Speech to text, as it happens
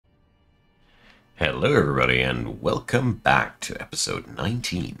Hello everybody and welcome back to episode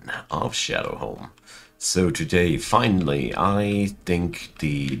 19 of Shadowhome. So today, finally, I think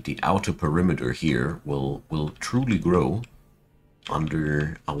the outer perimeter here will truly grow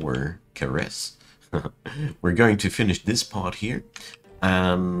under our caress. We're going to finish this part here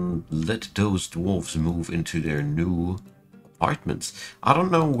and let those dwarves move into their new apartments. I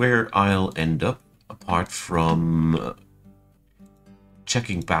don't know where I'll end up apart from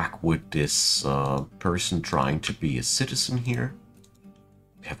checking back with this person trying to be a citizen here.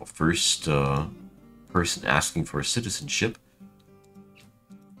 We have a first person asking for citizenship.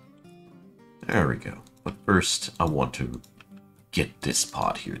 There we go. But first I want to get this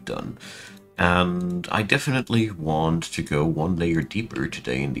part here done. And I definitely want to go one layer deeper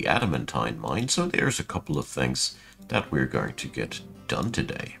today in the adamantine mine, so there's a couple of things that we're going to get done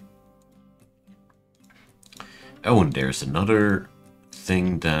today. Oh, and there's another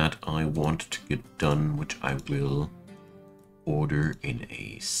thing that I want to get done, which I will order in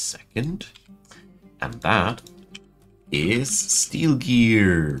a second, and that is steel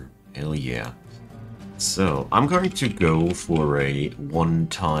gear. Hell yeah. So I'm going to go for a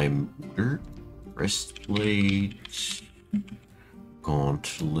one-time order. Breastplate,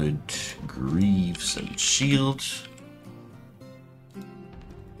 gauntlet, greaves, and shield.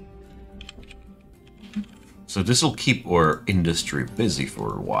 So this will keep our industry busy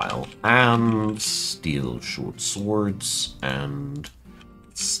for a while. And steel short swords and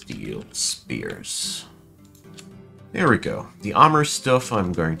steel spears. There we go. The armor stuff,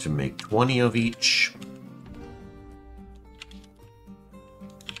 I'm going to make 20 of each.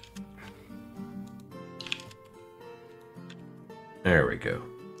 There we go.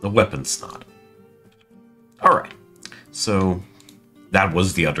 The weapon's not. Alright. So that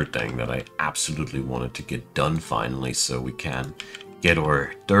was the other thing that I absolutely wanted to get done finally, so we can get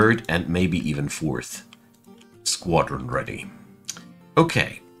our third and maybe even fourth squadron ready.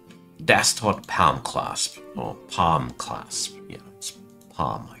 Okay, Desktop Palm Clasp, or Palm Clasp, yeah, it's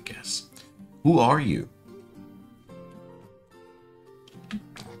Palm, I guess. Who are you?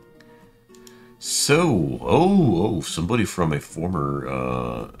 So, oh, somebody from a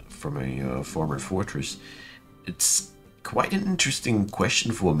former fortress. It's quite an interesting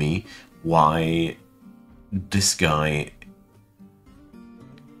question for me, why this guy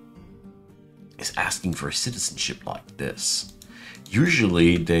is asking for citizenship like this.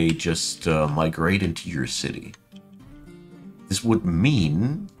 Usually they just migrate into your city. This would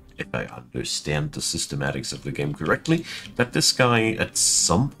mean, if I understand the systematics of the game correctly, that this guy at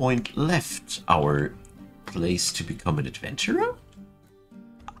some point left our place to become an adventurer?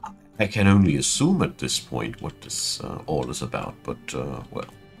 I can only assume at this point what this all is about, but, well.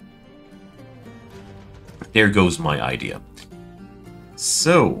 There goes my idea.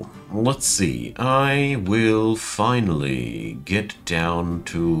 So, let's see. I will finally get down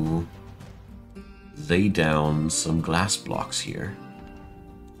to lay down some glass blocks here.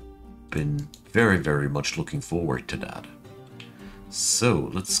 Been very, very much looking forward to that.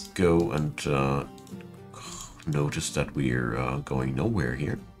 So, let's go and notice that we're going nowhere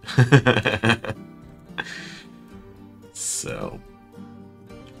here. So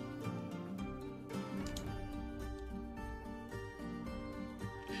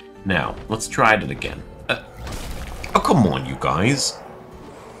now let's try it again. Oh, come on, you guys.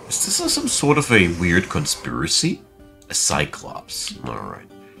 Is this some sort of a weird conspiracy? A cyclops. Alright.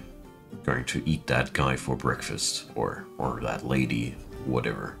 Going to eat that guy for breakfast. Or that lady.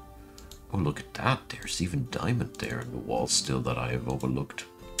 Whatever. Oh, look at that. There's even diamond there in the wall still that I have overlooked.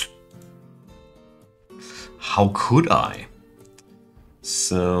 How could I?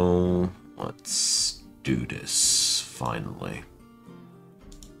 So, let's do this, finally.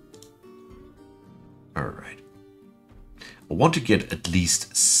 Alright. I want to get at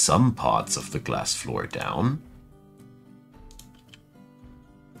least some parts of the glass floor down.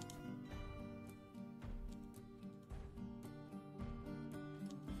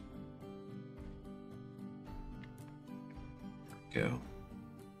 Go.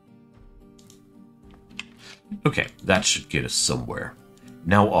 Okay, that should get us somewhere.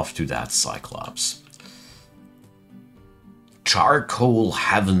 Now off to that Cyclops. Charcoal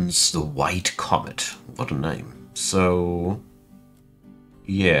Heavens, the White Comet. What a name. So,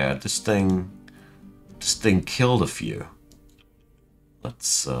 yeah, this thing killed a few.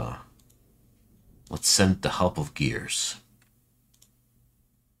 Let's send the help of gears.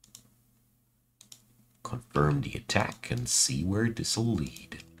 Confirm the attack and see where this'll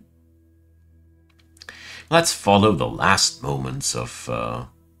lead. Let's follow the last moments of,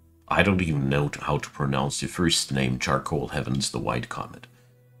 I don't even know how to pronounce the first name, Charcoal Heavens, the White Comet.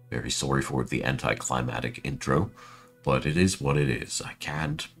 Very sorry for the anticlimactic intro, but it is what it is. I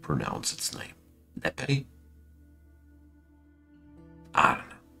can't pronounce its name. Lepe? I don't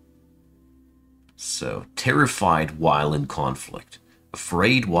know. So, terrified while in conflict,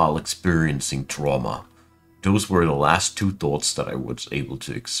 afraid while experiencing trauma. Those were the last two thoughts that I was able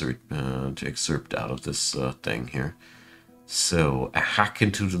to excerpt out of this thing here. So, a hack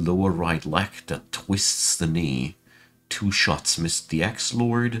into the lower right leg that twists the knee. 2 shots missed the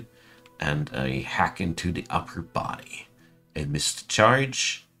X-Lord, and a hack into the upper body. A missed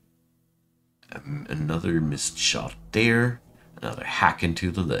charge, another missed shot there, another hack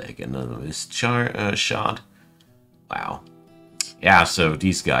into the leg, another missed shot. Wow. Yeah, so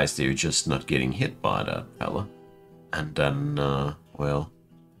these guys, they're just not getting hit by that fella. And then, well,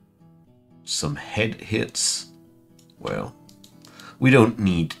 some head hits. Well, we don't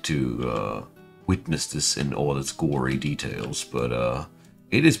need to witness this in all its gory details, but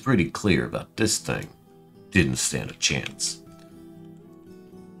it is pretty clear that this thing didn't stand a chance.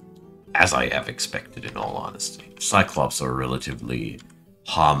 As I have expected, in all honesty. Cyclops are relatively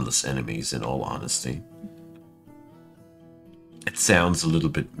harmless enemies, in all honesty. It sounds a little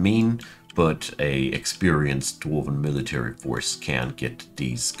bit mean, but a experienced dwarven military force can get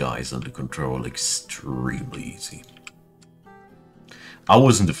these guys under control extremely easy. I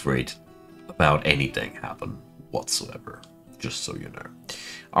wasn't afraid about anything happen whatsoever, just so you know.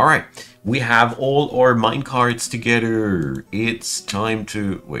 Alright, we have all our minecarts together. It's time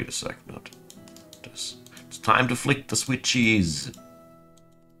to... Wait a sec, not this. It's time to flick the switches.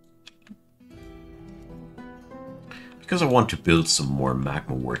 Because I want to build some more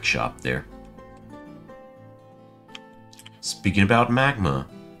magma workshop there. Speaking about magma,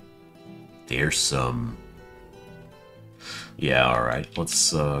 there's some... Yeah, alright,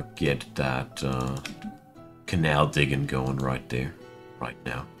 let's get that canal digging going right there, right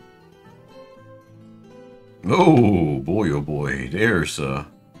now. Oh boy, there's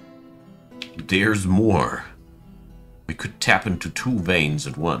more. We could tap into 2 veins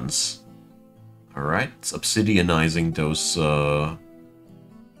at once. Alright, it's obsidianizing those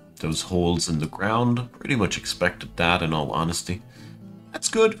holes in the ground. Pretty much expected that, in all honesty. That's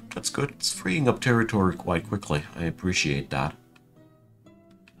good, that's good. It's freeing up territory quite quickly. I appreciate that.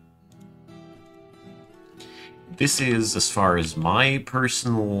 This is, as far as my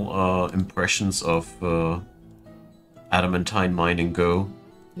personal impressions of adamantine mining go,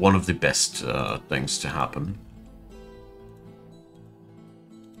 one of the best things to happen.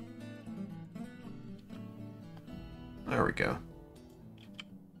 There we go.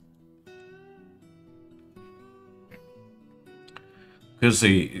 Because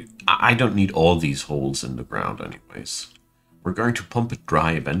I don't need all these holes in the ground anyways. We're going to pump it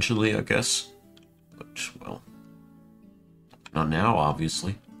dry eventually, I guess. But, well, not now,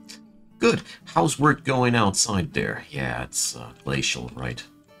 obviously. Good. How's work going outside there? Yeah, it's glacial, right?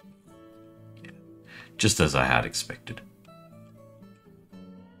 Yeah. Just as I had expected.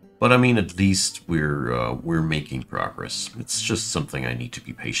 But I mean, at least we're making progress. It's just something I need to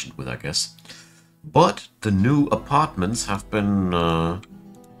be patient with, I guess. But the new apartments have been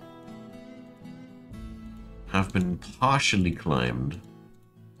partially claimed.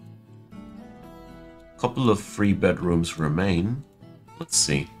 A couple of free bedrooms remain. Let's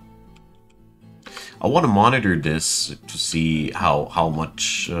see. I want to monitor this to see how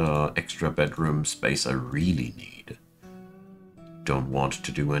much extra bedroom space I really need. Don't want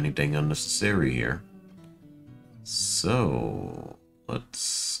to do anything unnecessary here. So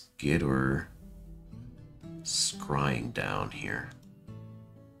let's get her scrying down here.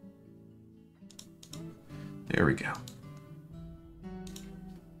 There we go.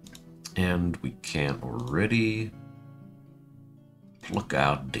 And we can already pluck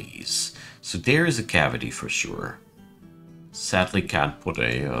out these. So there is a cavity for sure. Sadly can't put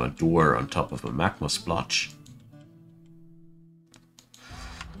a door on top of a magma splotch.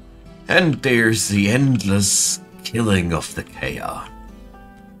 And there's the endless killing of the Chaos.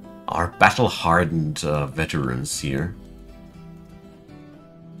 Our battle-hardened veterans here.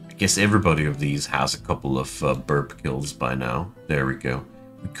 I guess everybody of these has a couple of burp kills by now. There we go.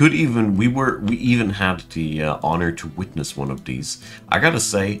 We even had the honor to witness one of these. I gotta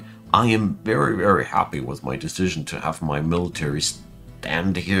say, I am very, very happy with my decision to have my military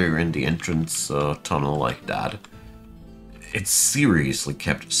stand here in the entrance tunnel like that. It seriously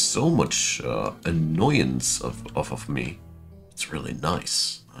kept so much annoyance off of me. It's really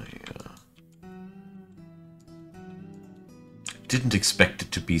nice. I didn't expect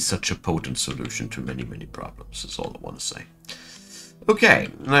it to be such a potent solution to many, many problems, is all I want to say. Okay,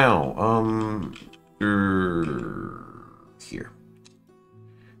 now, here.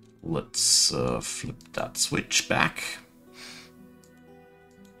 Let's flip that switch back.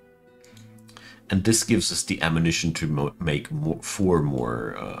 And this gives us the ammunition to make 4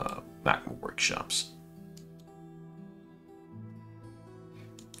 more magma workshops.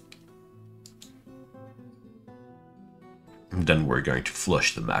 And then we're going to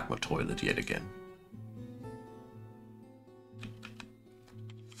flush the magma toilet yet again.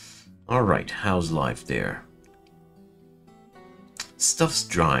 Alright, how's life there? Stuff's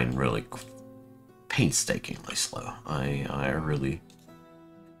drying really painstakingly slow. I really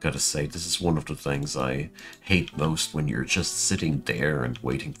gotta say, this is one of the things I hate most when you're just sitting there and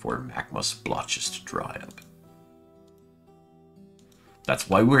waiting for magma splotches to dry up. That's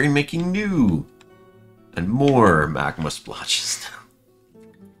why we're making new and more magma splotches now.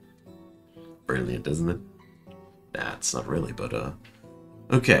 Brilliant, isn't it? That's not really, but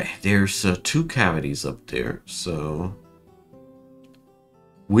okay, there's 2 cavities up there, so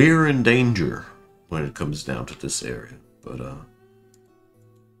we're in danger when it comes down to this area. But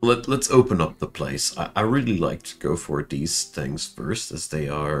let's open up the place. I really like to go for these things first, as they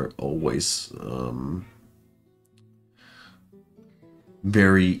are always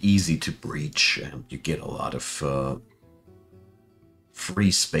very easy to breach, and you get a lot of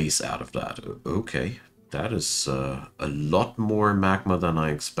free space out of that. Okay, that is a lot more magma than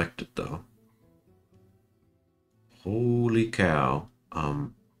I expected, though. Holy cow.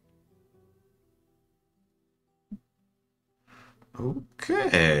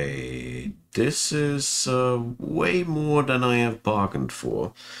 Okay, this is way more than I have bargained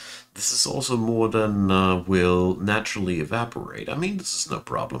for. This is also more than will naturally evaporate. I mean, this is no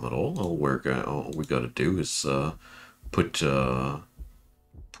problem at all. All we gotta do is put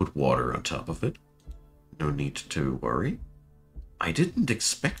water on top of it. No need to worry. I didn't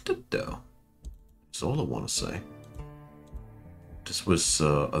expect it, though. That's all I want to say. This was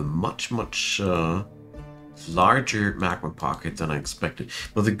a much larger magma pocket than I expected.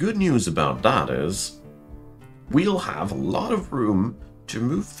 But the good news about that is we'll have a lot of room to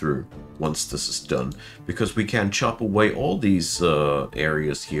move through once this is done, because we can chop away all these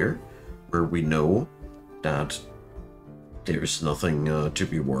areas here where we know that there's nothing to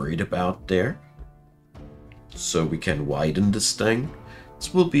be worried about there. So we can widen this thing.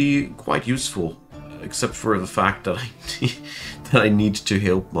 This will be quite useful, except for the fact that I need to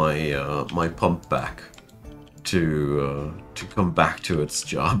help my my pump back to come back to its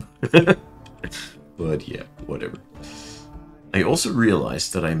job. But yeah, whatever. I also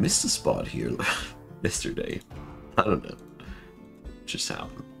realized that I missed a spot here yesterday. I don't know. It just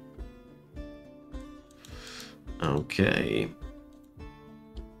happened. Okay.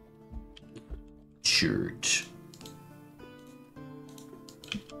 Church.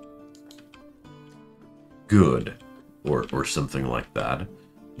 Good. Or something like that.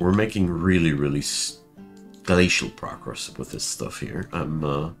 We're making really glacial progress with this stuff here.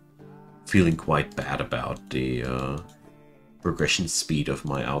 I'm feeling quite bad about the progression speed of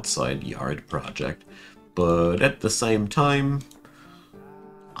my outside yard project, but at the same time,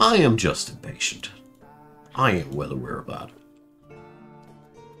 I am just impatient. I am well aware of that.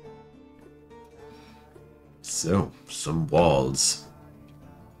 So, some walls.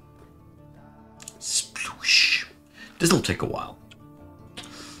 Sploosh. This'll take a while.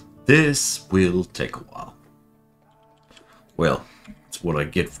 This will take a while. Well, it's what I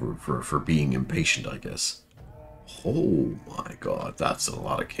get for being impatient, I guess. Oh my god, that's a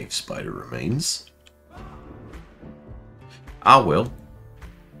lot of cave spider remains. Ah well.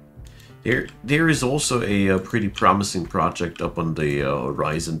 There is also a pretty promising project up on the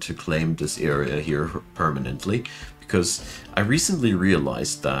horizon to claim this area here permanently, because I recently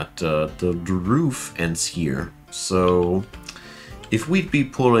realized that the roof ends here. So if we'd be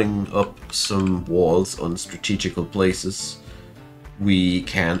pulling up some walls on strategical places, we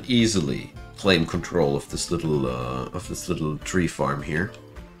can easily claim control of this little tree farm here.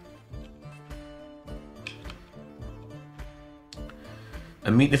 I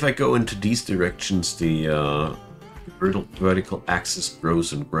mean, if I go into these directions, the vertical axis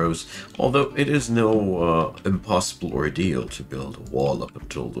grows and grows. Although it is no impossible ordeal to build a wall up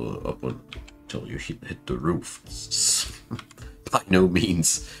until you hit the roof. It's by no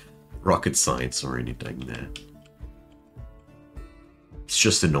means rocket science or anything there. It's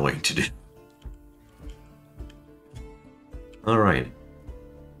just annoying to do. Alright.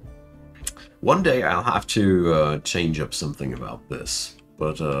 One day I'll have to change up something about this,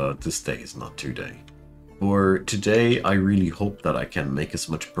 but this day is not today. For today, I really hope that I can make as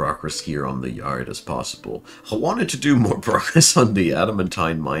much progress here on the yard as possible. I wanted to do more progress on the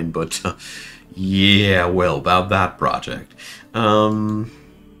adamantine mine, but yeah, well, about that project.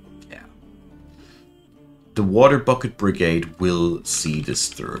 the water bucket brigade will see this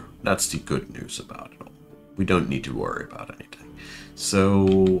through. That's the good news about it all. We don't need to worry about anything.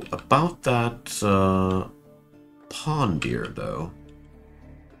 So, about that pond here, though.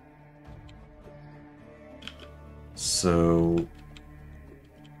 So,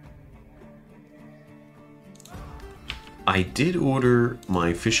 I did order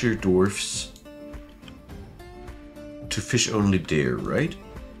my fisher dwarfs to fish only there, right?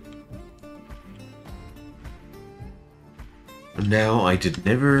 Now, I did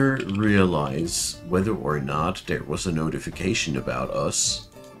never realize whether or not there was a notification about us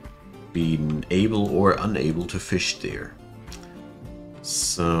being able or unable to fish there.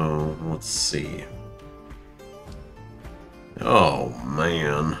 So, let's see. Oh,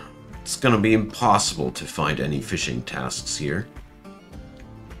 man. It's gonna be impossible to find any fishing tasks here.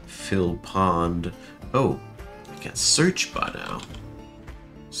 Fill pond. Oh, I can search by now.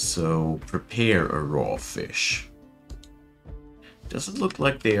 So, prepare a raw fish. Doesn't look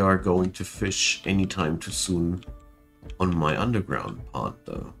like they are going to fish anytime too soon on my underground pond,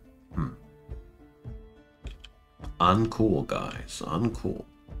 though. Uncool, guys. Uncool.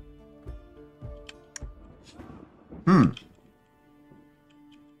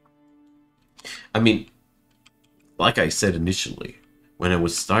 I mean, like I said initially, when I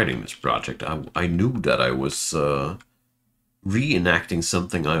was starting this project, I knew that I was reenacting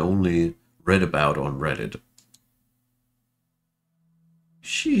something I only read about on Reddit.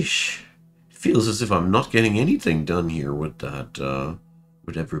 Sheesh. It feels as if I'm not getting anything done here with that,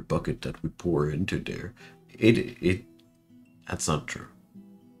 with every bucket that we pour into there. That's not true.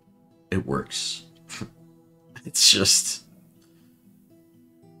 It works. It's just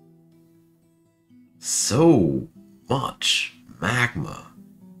so much magma.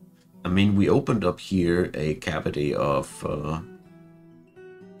 I mean, we opened up here a cavity of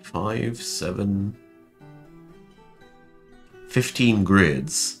 5, 7, 15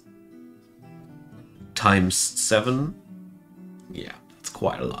 grids times 7. Yeah, that's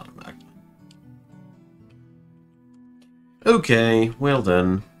quite a lot of magma. Okay, well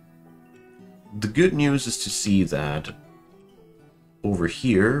then. The good news is to see that over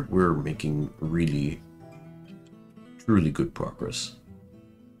here we're making really, truly good progress.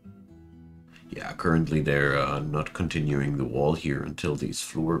 Yeah, currently they're not continuing the wall here until these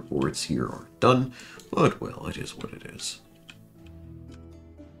floorboards here are done, but well, it is what it is.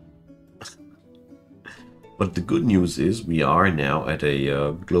 But the good news is we are now at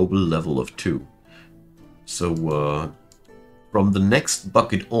a global level of 2. So from the next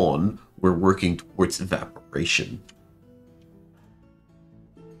bucket on, we're working towards evaporation.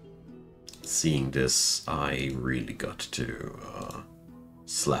 Seeing this, I really got to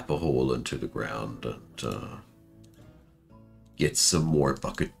slap a hole into the ground and get some more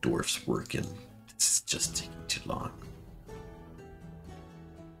bucket dwarfs working. It's just taking too long.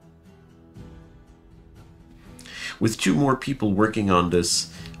 With 2 more people working on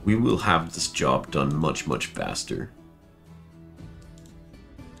this, we will have this job done much, much faster.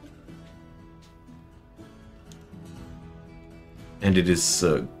 And it is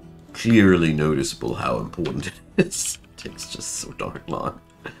clearly noticeable how important it is. It takes just so darn long.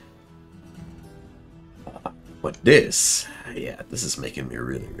 But this, yeah, this is making me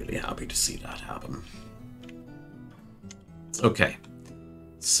really, really happy to see that happen. Okay,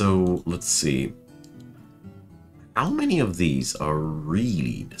 so let's see. How many of these are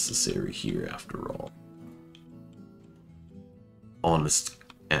really necessary here after all? Honest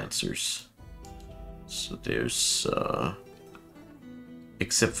answers. So there's,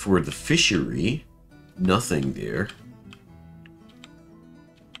 except for the fishery, nothing there.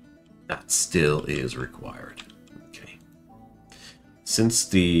 That still is required. Okay. Since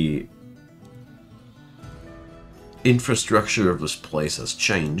the infrastructure of this place has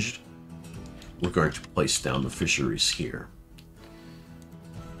changed, we're going to place down the fisheries here.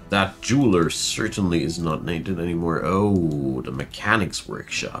 That jeweler certainly is not needed anymore. Oh, the mechanics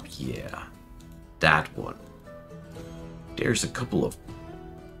workshop. Yeah, that one. There's a couple of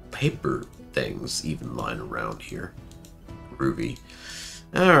paper things even lying around here. Groovy.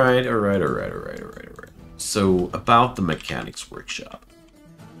 Alright. So, about the mechanics workshop.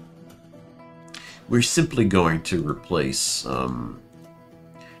 We're simply going to replace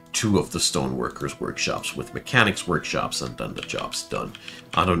 2 of the stoneworkers workshops with mechanics workshops, and then the job's done.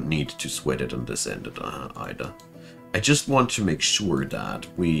 I don't need to sweat it on this end either. I just want to make sure that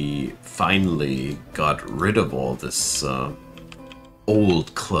we finally got rid of all this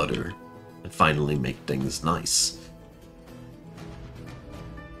old clutter and finally make things nice.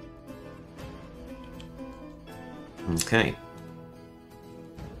 Okay.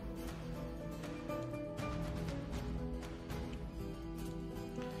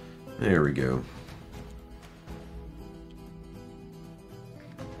 There we go.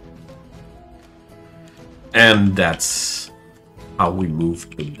 And that's how we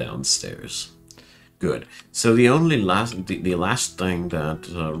moved them downstairs. Good. So the last thing that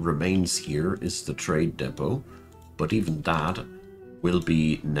remains here is the trade depot, but even that will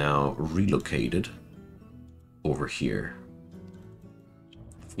be now relocated over here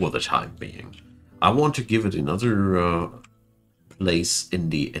for the time being. I want to give it another place at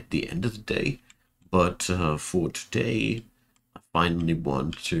the end of the day, but for today, I finally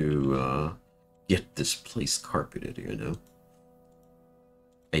want to get this place carpeted, you know,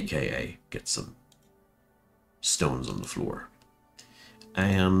 aka get some stones on the floor.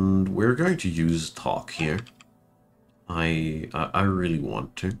 And we're going to use talk here. I really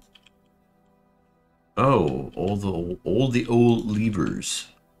want to. Oh, all the old levers.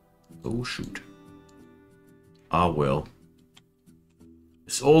 Oh shoot. Ah well.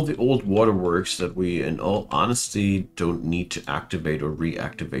 It's all the old waterworks that we, in all honesty, don't need to activate or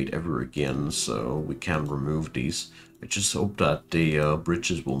reactivate ever again, so we can remove these. I just hope that the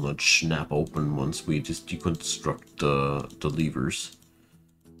bridges will not snap open once we just deconstruct the levers.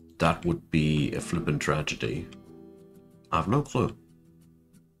 That would be a flippin' tragedy. I have no clue.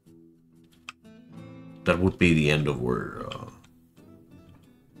 That would be the end of our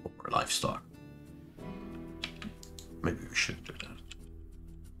livestock. Maybe we should do that.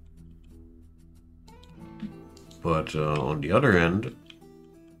 But on the other end,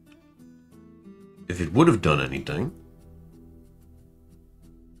 if it would have done anything,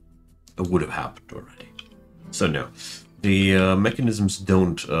 it would have happened already. So no, the mechanisms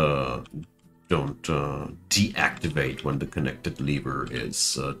don't deactivate when the connected lever is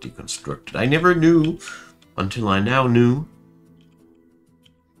deconstructed. I never knew until I now knew.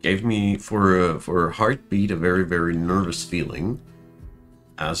 Gave me for a heartbeat a very, very nervous feeling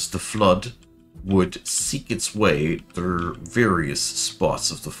as the flood would seek its way through various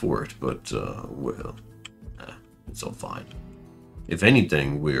spots of the fort, but well, it's all fine. If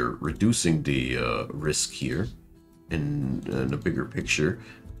anything, we're reducing the risk here in a bigger picture,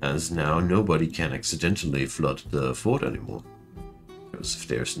 as now nobody can accidentally flood the fort anymore. Because if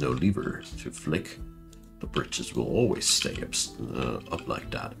there's no lever to flick, the bridges will always stay up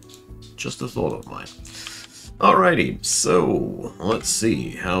like that. Just a thought of mine. Alrighty, so let's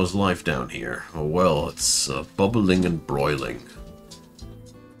see. How's life down here? Oh, well, it's bubbling and broiling.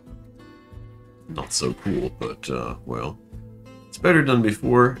 Not so cool, but well, it's better than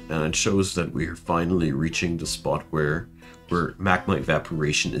before, and it shows that we're finally reaching the spot where magma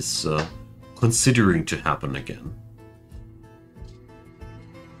evaporation is considering to happen again.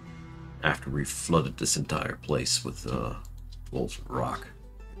 After we've flooded this entire place with molten rock.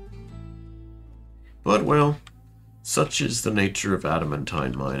 But well, such is the nature of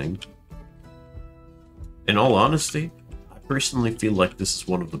adamantine mining. In all honesty, I personally feel like this is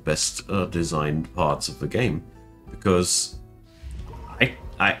one of the best designed parts of the game, because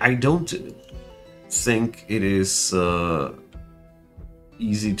I don't think it is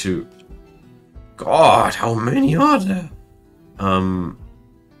easy to... God, how many are there?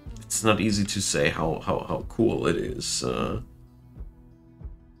 It's not easy to say how cool it is.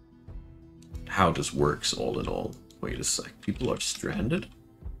 How this works all in all. Wait a sec, people are stranded?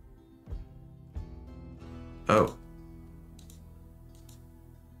 Oh.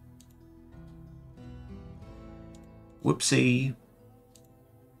 Whoopsie.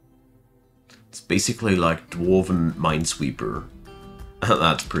 It's basically like Dwarven Minesweeper.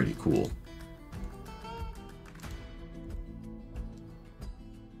 That's pretty cool.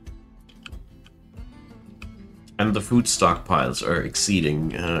 And the food stockpiles are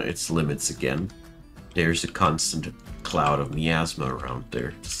exceeding its limits again. There's a constant cloud of miasma around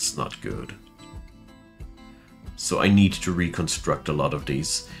there. This is not good. So I need to reconstruct a lot of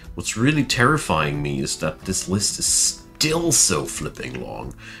these. What's really terrifying me is that this list is still so flipping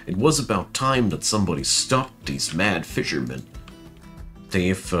long. It was about time that somebody stopped these mad fishermen.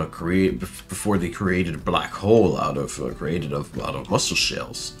 They've before they created a black hole out of mussel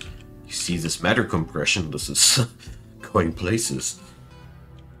shells. You see this matter compression, this is going places.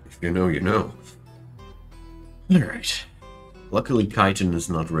 If you know, you know. Alright. Luckily chitin is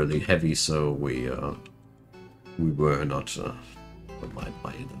not really heavy, so we were not mind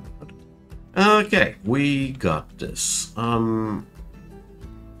by it. Okay, we got this. What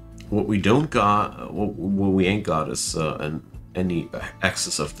we don't got, what we ain't got is any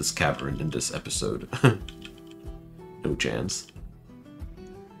access of this cavern in this episode. No chance.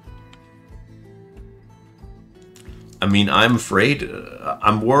 I mean, I'm afraid,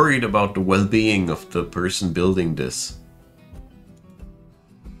 I'm worried about the well-being of the person building this.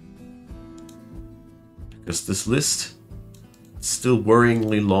 Because this list is still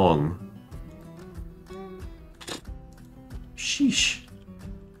worryingly long. Sheesh.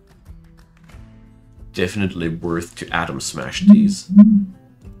 Definitely worth to atom smash these.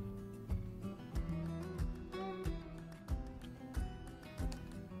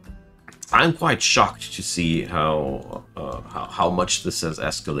 I'm quite shocked to see how much this has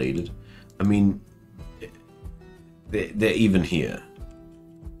escalated. I mean, they're even here.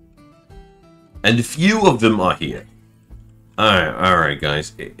 And a few of them are here. Alright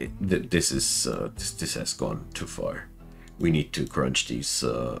guys, this has gone too far. We need to crunch these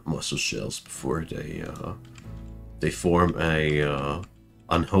mussel shells before they form a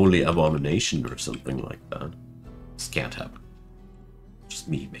unholy abomination or something like that. This can't happen. Just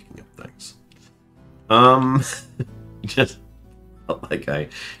me making up things. Just like I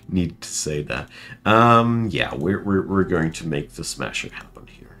need to say that. Yeah, we're going to make the smasher happen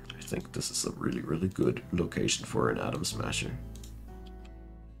here. I think this is a really good location for an atom smasher.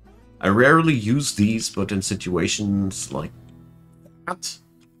 I rarely use these, but in situations like that,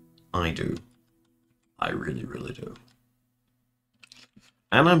 I do. I really do.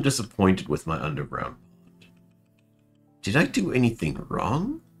 And I'm disappointed with my underground pond. Did I do anything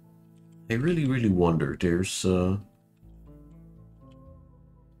wrong? I really wonder. There's,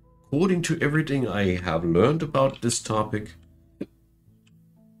 according to everything I have learned about this topic,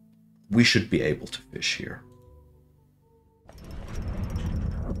 we should be able to fish here.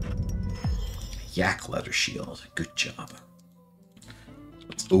 Yak leather shield. Good job.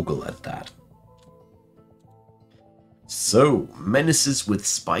 Let's ogle at that. So, menaces with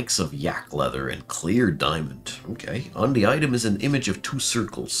spikes of yak leather and clear diamond. Okay. On the item is an image of 2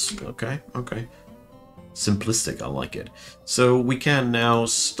 circles. Okay. Simplistic, I like it. So, we can now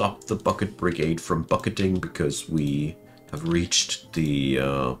stop the bucket brigade from bucketing because we have reached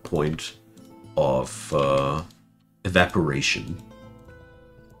the point of evaporation.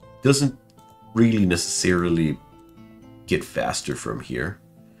 Doesn't really necessarily get faster from here,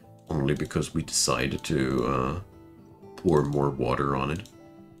 only because we decided to pour more water on it.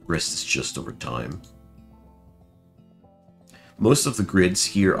 Rest is just over time. Most of the grids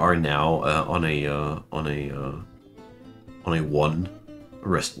here are now on a 1. The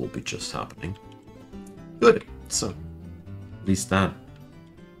rest will be just happening. Good. So at least that.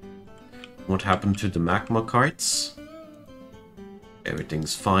 What happened to the magma carts?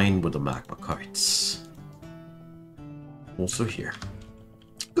 Everything's fine with the magma carts. Also here.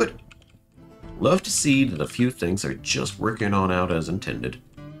 Good. Love to see that a few things are just working on out as intended.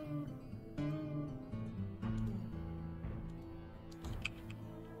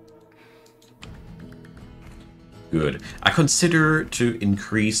 Good. I consider to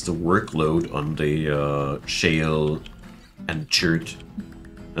increase the workload on the shale and chert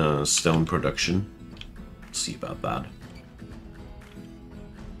stone production. Let's see about that.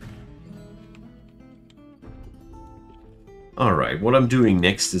 Alright, what I'm doing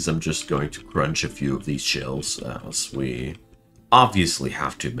next is I'm just going to crunch a few of these shells, as we obviously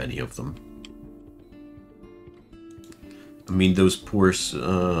have too many of them. I mean, those poor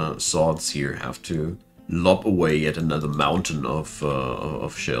sods here have to lob away at another mountain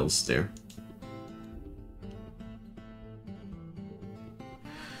of shells there.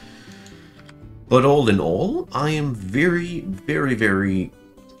 But all in all, I am very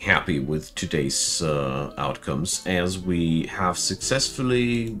happy with today's outcomes, as we have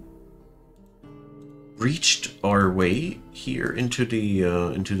successfully reached our way here into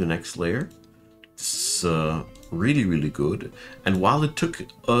the next layer. This is really good, and while it took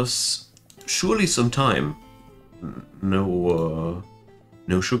us surely some time, no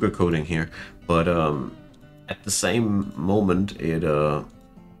sugarcoating here, but at the same moment it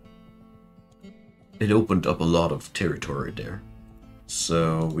opened up a lot of territory there.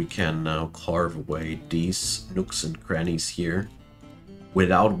 So we can now carve away these nooks and crannies here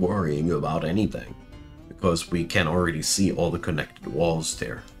without worrying about anything, because we can already see all the connected walls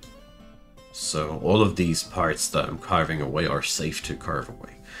there. So all of these parts that I'm carving away are safe to carve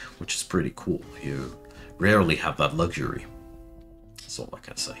away, which is pretty cool. You rarely have that luxury. That's all I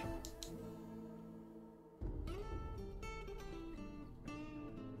can say.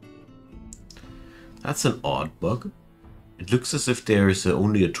 That's an odd bug. It looks as if there is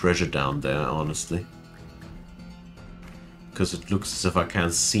only a treasure down there, honestly. Because it looks as if I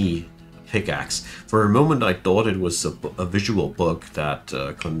can't see a pickaxe. For a moment I thought it was a visual bug that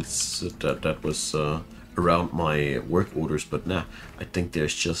was around my work orders, but nah, I think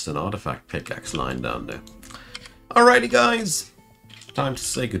there's just an artifact pickaxe lying down there. Alrighty guys, time to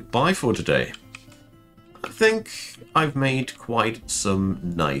say goodbye for today. I think I've made quite some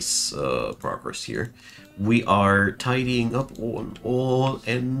nice progress here. we are tidying up on all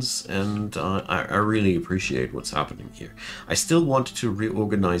ends, and I really appreciate what's happening here. I still wanted to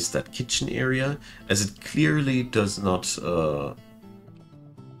reorganize that kitchen area, as it clearly does not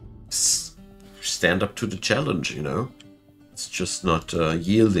stand up to the challenge, you know? It's just not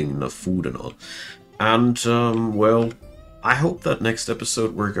yielding enough food and all. And, well, I hope that next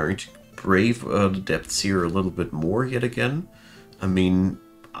episode we're going to brave the depths here a little bit more yet again. I mean,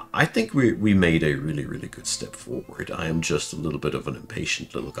 I think we made a really, really good step forward. I am just a little bit of an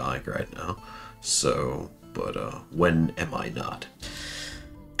impatient little guy right now. So, but when am I not?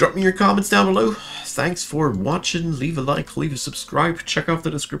 Drop me your comments down below. Thanks for watching. Leave a like, leave a subscribe. Check out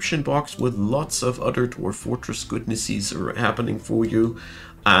the description box with lots of other Dwarf Fortress goodnesses are happening for you.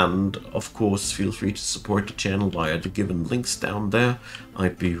 And of course, feel free to support the channel via the given links down there.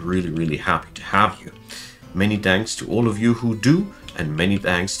 I'd be really, really happy to have you. Many thanks to all of you who do, and many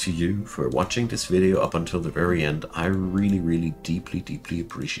thanks to you for watching this video up until the very end. I really, really deeply, deeply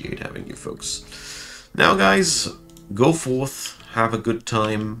appreciate having you folks. Now guys, go forth, have a good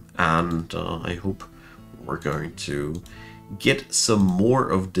time, and I hope we're going to get some more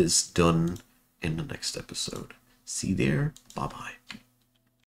of this done in the next episode. See you there. Bye-bye.